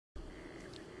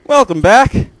Welcome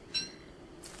back.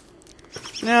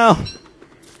 Now,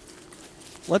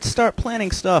 let's start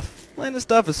planting stuff. Planting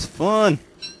stuff is fun.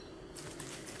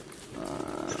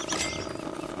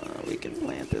 We can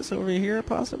plant this over here,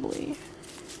 possibly.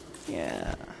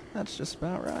 Yeah, that's just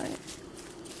about right.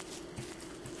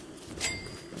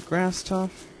 Grass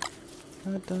stuff.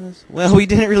 That does. Well, we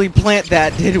didn't really plant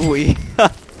that, did we?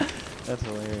 That's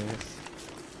hilarious.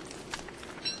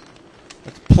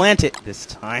 Let's plant it this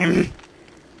time.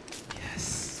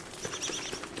 Yes.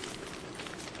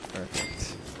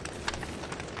 Perfect.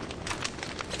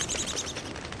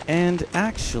 And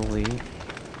actually,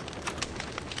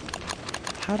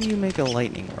 how do you make a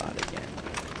lightning rod again?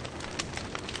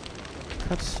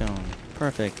 Cut stone.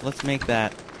 Perfect. Let's make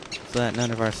that so that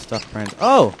none of our stuff burns.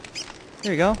 Oh!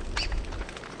 There you go.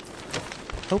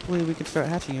 Hopefully we can start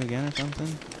hatching you again or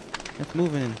something. It's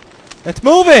moving. It's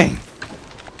moving!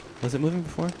 Was it moving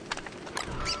before?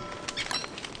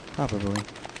 Probably.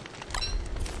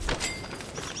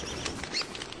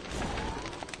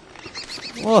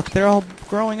 Look, they're all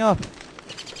growing up.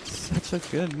 Such a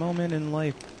good moment in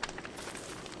life.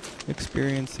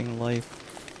 Experiencing life.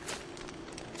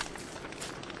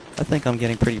 I think I'm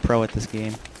getting pretty pro at this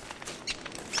game.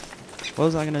 What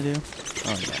was I gonna do?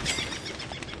 Oh, yeah.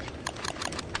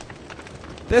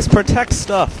 This protects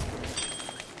stuff.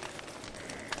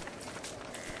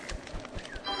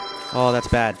 Oh, that's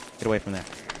bad. Get away from there.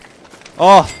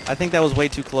 Oh, I think that was way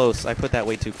too close. I put that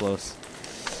way too close.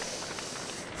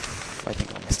 I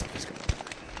think all my stuff is gonna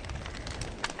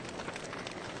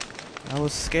die. I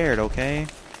was scared, okay?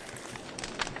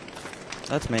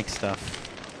 Let's make stuff.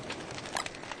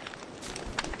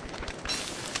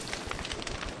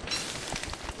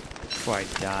 Before I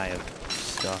die of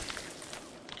stuff.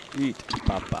 Eat,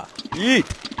 Papa. Eat!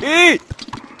 Eat!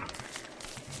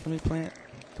 Let me plant.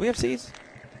 Do we have seeds?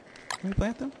 Can we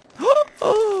plant them?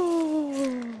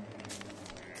 Oh!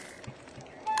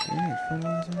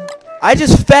 I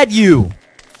just fed you!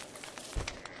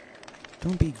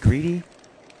 Don't be greedy.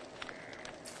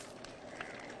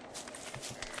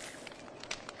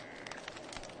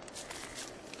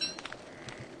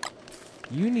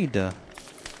 You need to...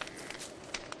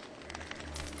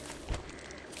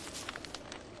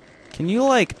 Can you,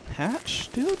 like, hatch,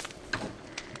 dude?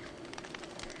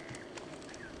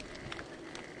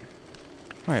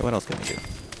 Alright, what else can we do?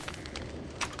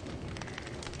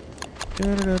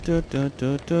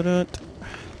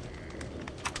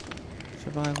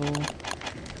 Survival.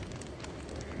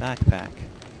 Backpack.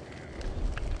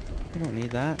 We don't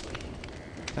need that.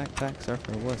 Backpacks are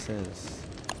for wusses.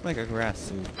 Like a grass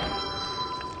suit.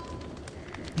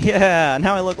 Yeah,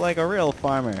 now I look like a real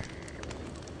farmer.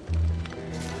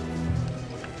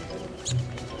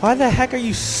 Why the heck are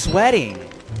you sweating?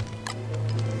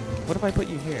 What if I put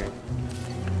you here?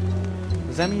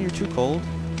 Does that mean you're too cold?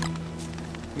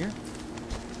 Here?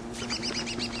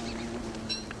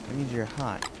 That means you're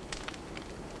hot.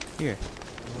 Here.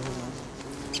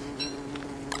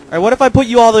 Alright, what if I put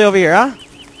you all the way over here, huh?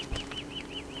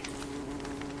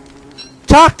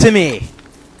 Talk to me!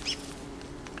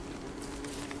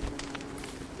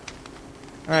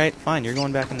 Alright, fine, you're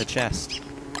going back in the chest.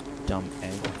 Dumb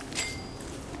egg.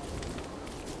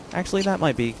 Actually, that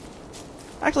might be...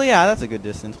 Actually, yeah, that's a good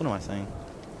distance. What am I saying?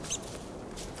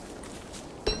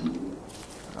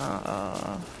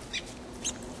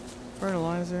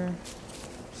 Fertilizer.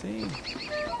 See?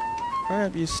 Hurry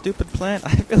up, you stupid plant.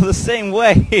 I feel the same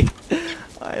way.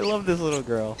 I love this little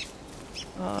girl.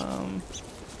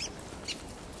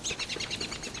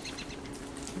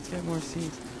 Let's get more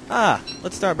seeds. Ah!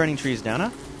 Let's start burning trees down, huh?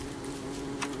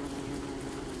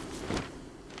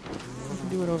 We can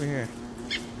do it over here.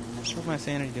 What's my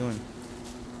sanity doing?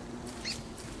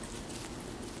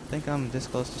 I think I'm this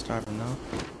close to starving now.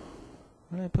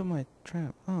 Where did I put my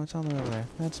trap? Oh, it's all the way over there.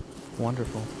 That's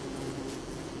wonderful.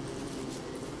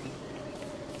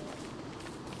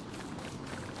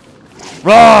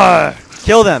 Roar!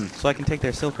 Kill them so I can take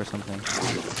their silk or something.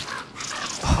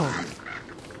 Oh.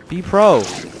 Be pro.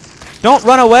 Don't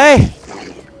run away!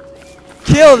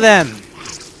 Kill them!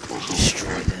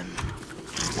 Destroy them.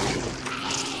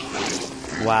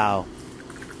 Wow.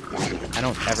 I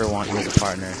don't ever want you as a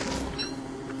partner.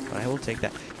 But I will take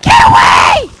that. Get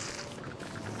away!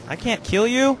 I can't kill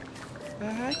you? What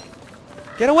the heck?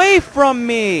 Get away from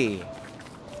me!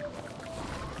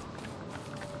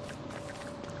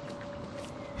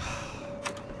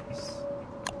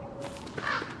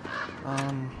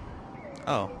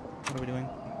 Oh. What are we doing?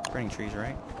 Burning trees,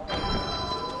 right?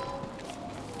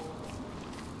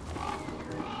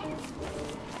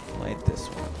 Light this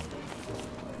one.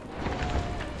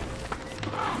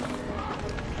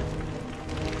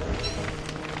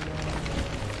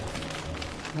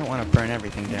 I don't want to burn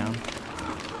everything down.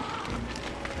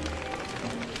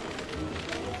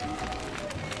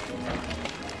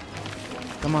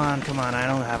 Come on, come on, I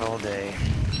don't have all day.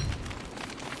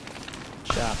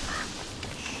 Chop.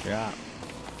 Chop.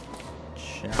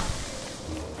 Chop.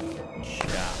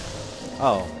 Chop.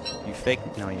 Oh, you fake?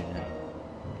 No, you didn't.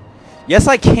 Yes,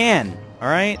 I can!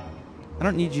 Alright? I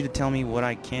don't need you to tell me what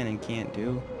I can and can't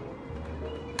do.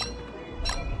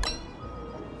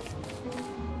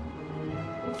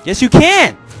 Yes, you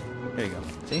can! There you go.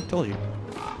 See? Told you.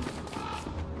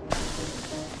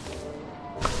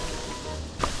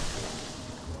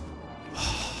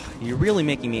 You're really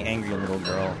making me angry, little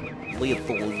girl.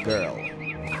 Little girl.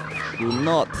 Do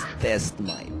not test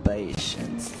my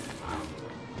patience.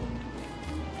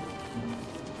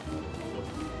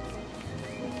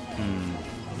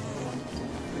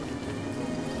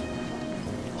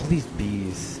 All these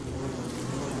bees.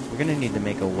 We're gonna need to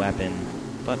make a weapon.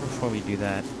 But before we do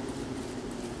that...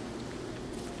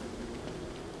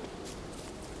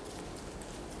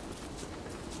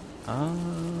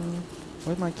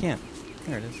 where's my camp?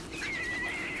 There it is.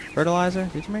 Fertilizer?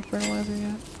 Did you make fertilizer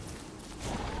yet?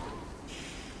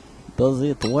 Does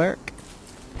it work?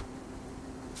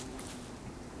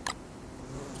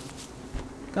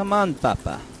 Come on,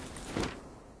 Papa.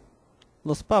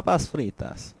 Los papas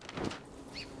fritas.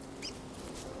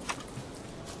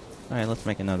 Alright, let's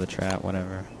make another trap,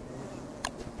 whatever.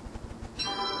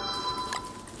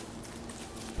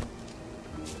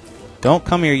 Don't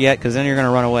come here yet, because then you're going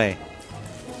to run away.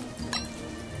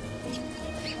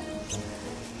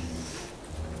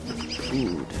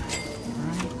 Food.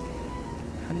 Alright.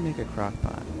 How do you make a crock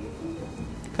pot?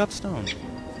 Cut stone.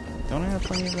 Don't I have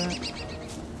plenty of that?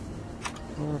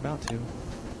 Well, we're about to.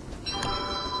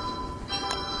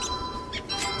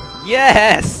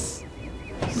 Yes!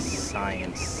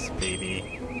 Science,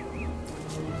 baby.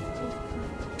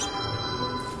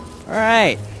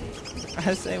 Alright.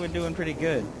 I say we're doing pretty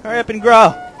good. Hurry up and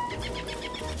grow!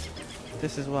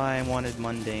 This is why I wanted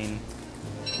mundane.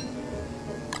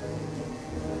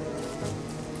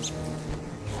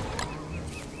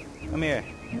 Come here.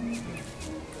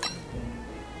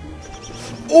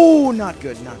 Oh, not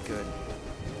good, not good.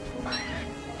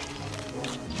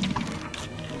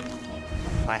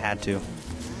 I had to.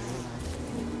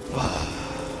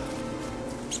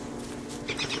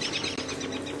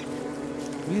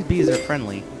 These bees are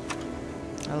friendly.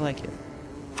 I like it.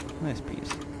 Nice bees.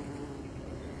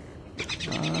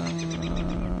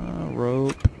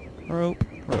 Rope. Rope.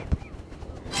 Rope.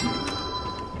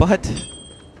 But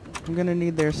I'm gonna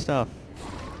need their stuff.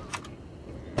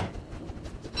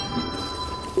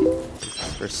 This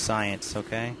is for science,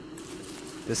 okay?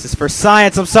 This is for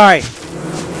science, I'm sorry!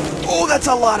 Oh, that's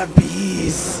a lot of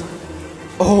bees!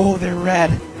 Oh, they're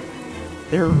red.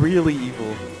 They're really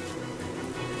evil.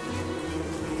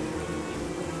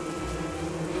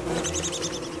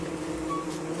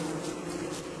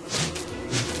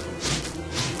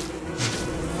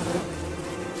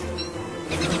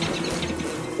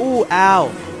 Ooh,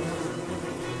 ow!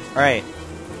 Alright.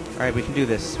 Alright, we can do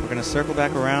this. We're gonna circle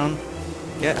back around.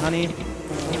 Get honey.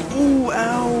 Ooh,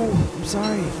 ow! I'm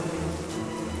sorry.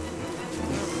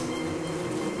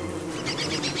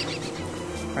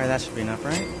 Alright, that should be enough,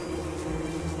 right?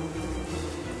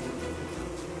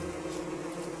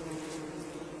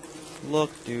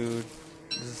 Look, dude.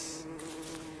 This...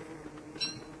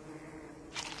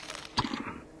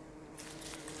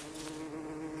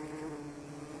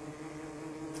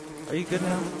 Are you good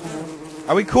now?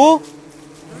 Are we cool?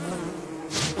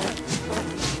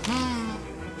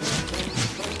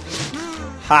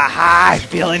 Ha ha! I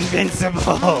feel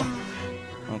invincible!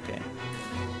 Okay.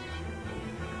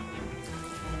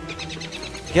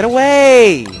 Get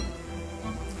away!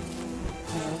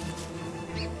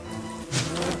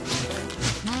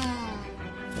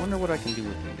 Wonder what I can do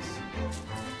with these.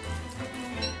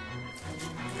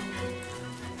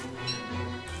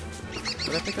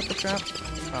 Did I pick up the trap?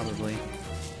 Probably.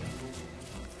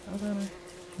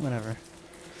 Whatever.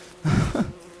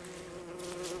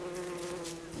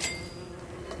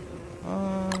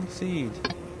 Seed.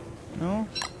 No?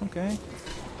 Okay.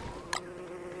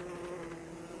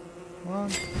 Come on.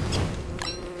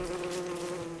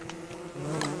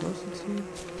 Seed.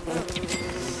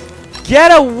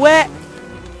 Get away!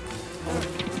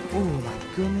 Oh my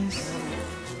goodness.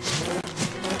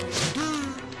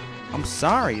 I'm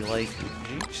sorry, like,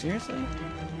 seriously?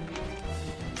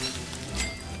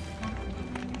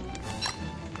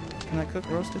 Can I cook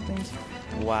roasted things?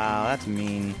 Wow, that's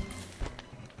mean.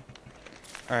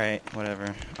 Alright,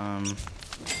 whatever. Boom,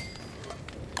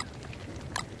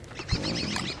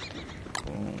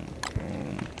 boom,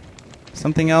 boom.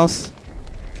 Something else?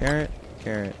 Carrot,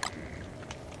 carrot.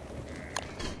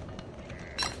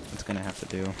 That's gonna have to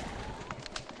do.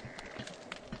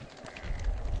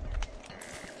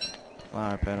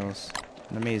 Flower petals.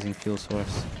 An amazing fuel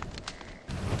source.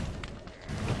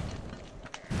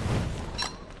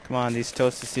 Come on, these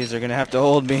toasted seeds are gonna have to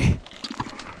hold me.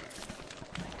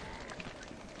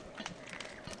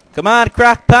 Come on,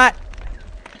 crockpot!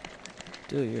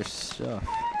 Do your stuff.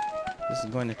 This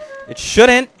is going to... It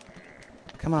shouldn't!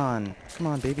 Come on. Come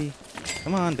on, baby.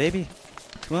 Come on, baby.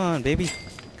 Come on, baby.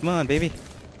 Come on, baby.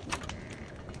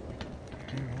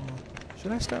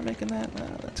 Should I start making that? No,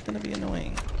 that's gonna be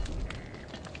annoying.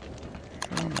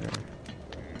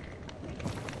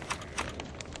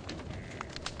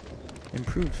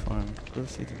 Improved farm. Grow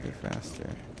seeds a bit faster.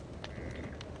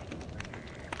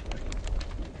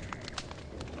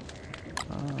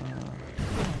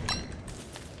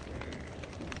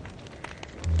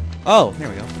 Oh, there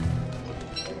we go.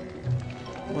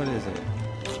 What is it?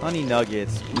 Honey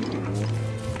nuggets. Ooh.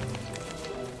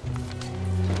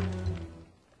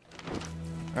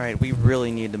 Alright, we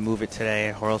really need to move it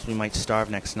today, or else we might starve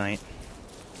next night.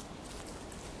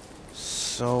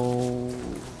 So...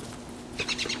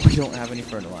 we don't have any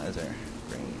fertilizer.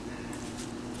 Great.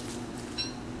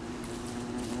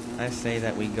 I say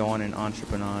that we go on an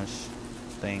entrepreneur's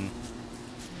thing.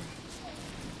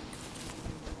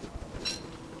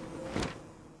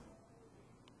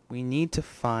 We need to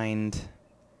find...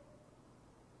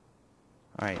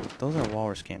 Alright, those are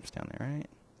walrus camps down there, right?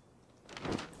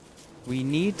 We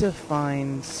need to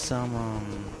find some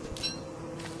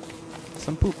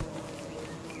poop.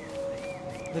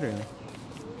 Literally.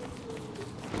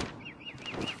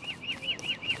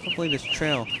 Hopefully this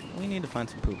trail... We need to find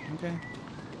some poop, okay?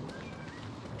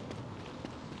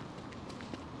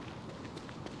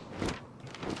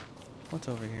 What's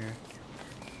over here?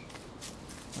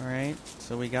 Alright,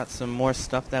 so we got some more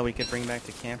stuff that we could bring back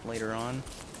to camp later on.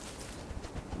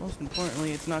 Most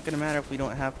importantly, it's not going to matter if we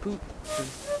don't have poop,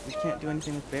 because we can't do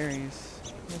anything with berries.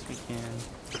 Yes, we can.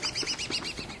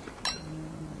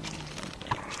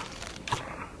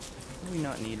 What do we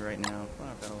not need right now?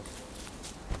 Flower petals.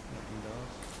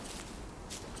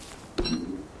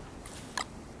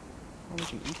 Well, we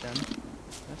can eat them.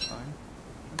 That's fine.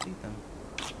 Let's eat them.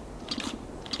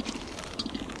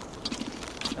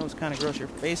 That was kind of gross. Your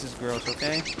face is gross,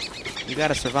 okay? You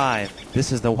gotta survive.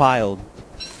 This is the wild.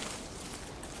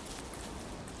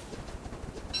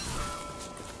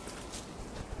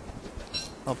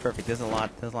 Oh, perfect. There's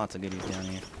lots of goodies down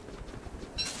here.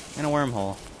 And a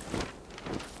wormhole.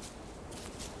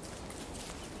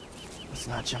 Let's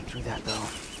not jump through that, though.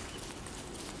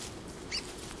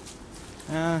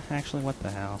 Actually, what the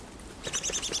hell?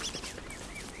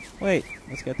 Wait,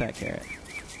 let's get that carrot.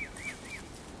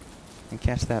 And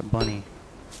catch that bunny.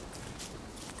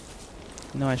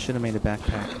 No, I should have made a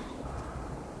backpack.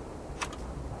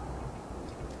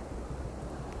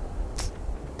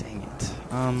 Dang it.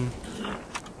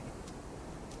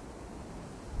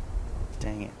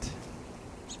 Dang it.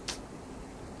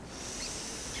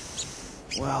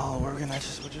 Well, we're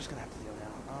just gonna have to deal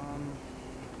now.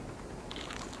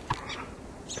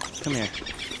 Come here.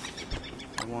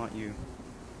 I want you.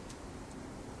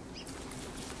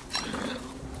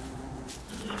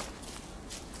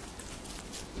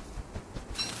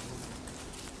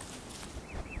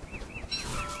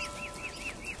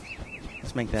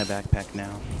 Let's make that backpack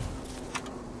now.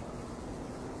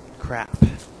 Crap.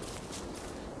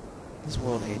 This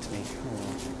world hates me.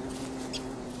 Oh.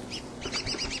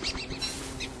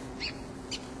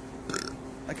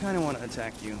 I kind of want to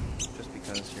attack you, just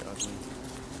because you're ugly.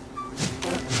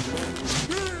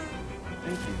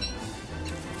 Thank you.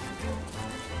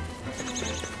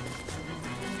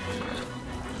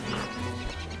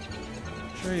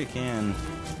 Sure you can.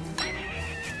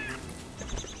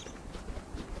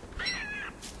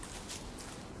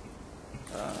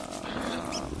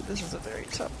 This is a very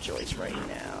tough choice right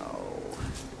now.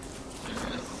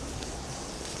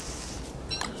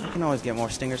 I can always get more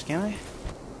stingers, can't I?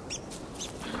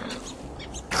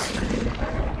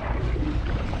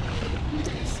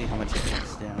 Let's see how much it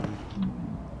takes down.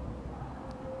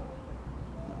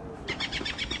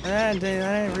 That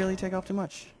didn't really take off too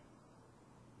much.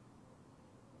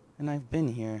 And I've been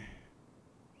here.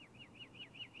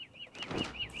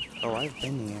 Oh, I've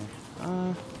been here.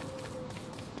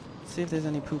 See if there's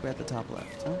any poop at the top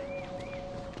left, huh?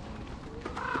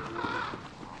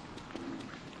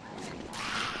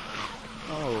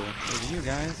 Oh, there's you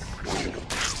guys.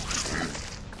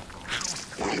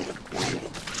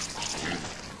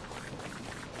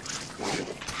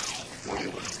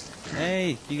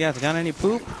 Hey, you guys got any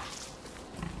poop?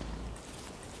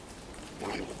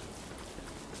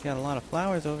 Got a lot of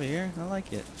flowers over here. I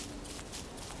like it.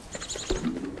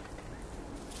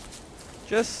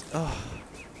 Just, oh.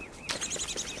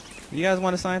 You guys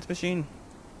want a science machine?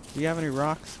 Do you have any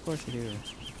rocks? Of course you do.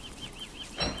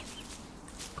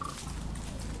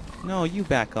 No, you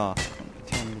back off.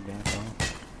 Tell me to back off.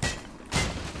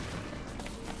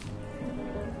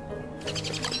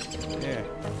 There.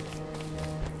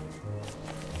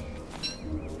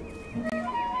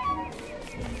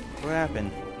 What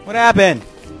happened? What happened?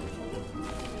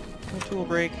 No tool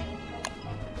break.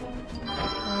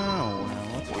 Oh, well,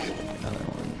 let's just make another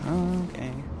one.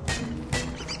 Okay.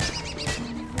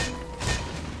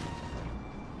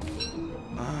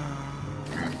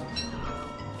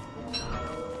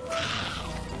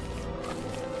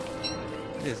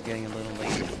 It is getting a little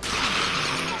late.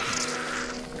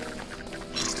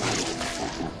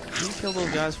 Can you kill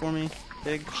those guys for me,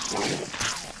 pig?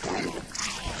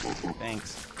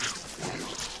 Thanks.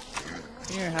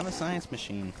 Here, have a science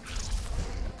machine.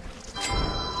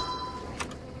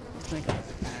 Let's make a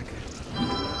back.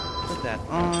 Put that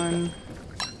on.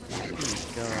 There we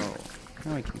go.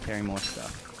 Now we can carry more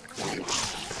stuff.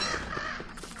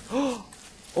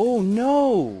 Oh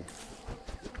no!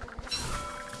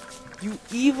 You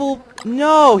evil...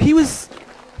 No! He was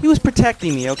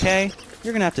protecting me, okay?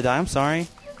 You're gonna have to die, I'm sorry.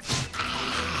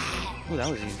 Oh, that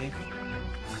was easy.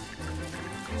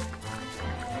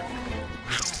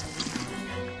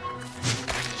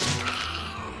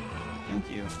 Thank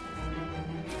you.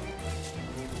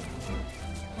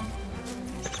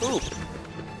 Ooh.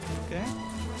 Okay.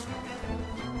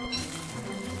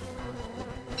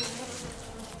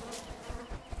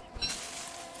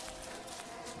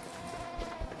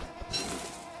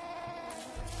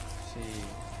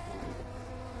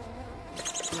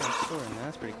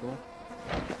 That's pretty cool.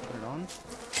 Put it on.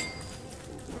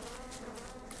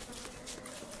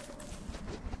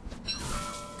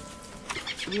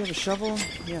 Do we have a shovel?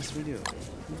 Yes, we do.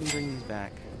 We can bring these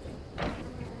back.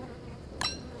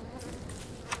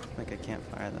 Like a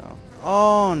campfire, though.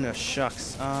 Oh, no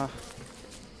shucks. That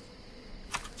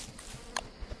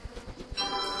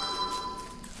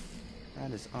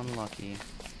is unlucky.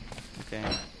 Okay.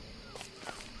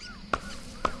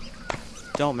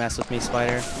 Don't mess with me,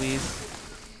 spider, please.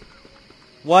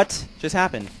 What just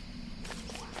happened?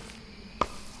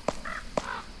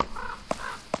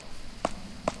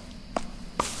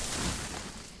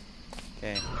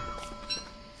 Okay.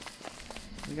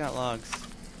 We got logs.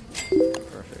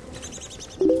 Perfect.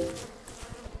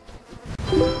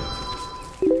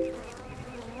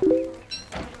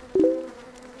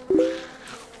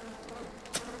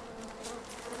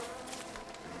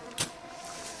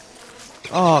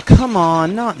 Oh, come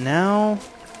on, not now.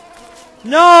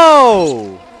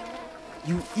 No!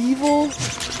 You evil!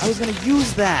 I was gonna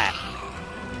use that!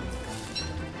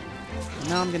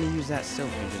 Now I'm gonna use that silk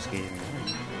you just gave me.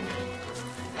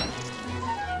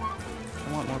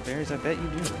 I want more berries, I bet you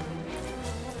do.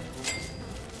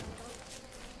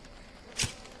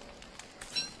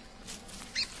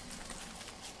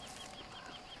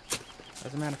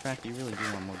 As a matter of fact, you really do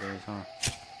want more berries, huh?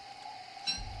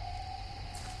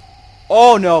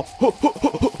 Oh no!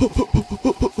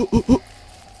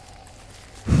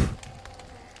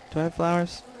 Do I have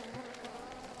flowers?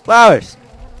 Flowers!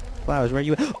 Flowers, where are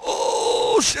you at?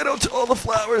 Oh! Shout out to all the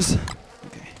flowers!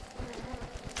 Okay.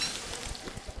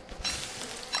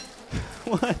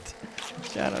 What?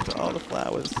 Shout out to all the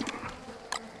flowers.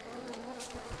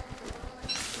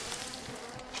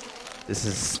 This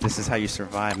is how you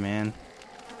survive, man.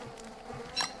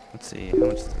 Let's see, how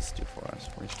much does this do for us?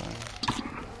 45.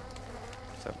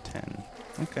 So 10.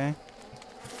 Okay.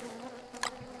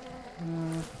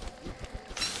 Add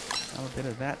a bit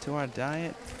of that to our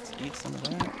diet. Let's eat some of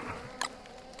that.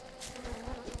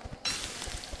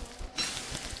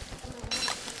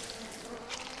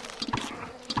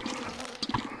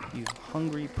 You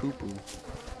hungry poo-poo.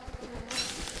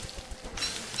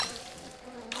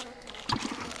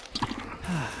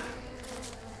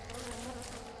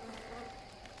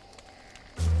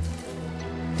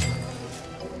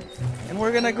 And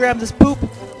we're gonna grab this poop,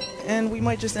 and we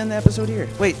might just end the episode here.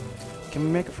 Wait, can we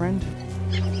make a friend?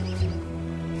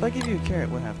 If I give you a carrot,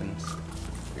 what happens?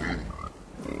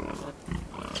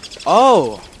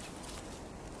 Oh!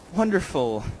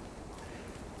 Wonderful.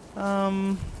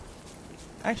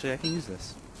 Actually, I can use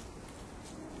this.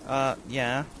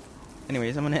 Yeah.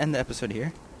 Anyways, I'm gonna end the episode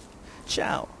here.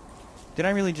 Ciao. Did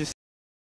I really just...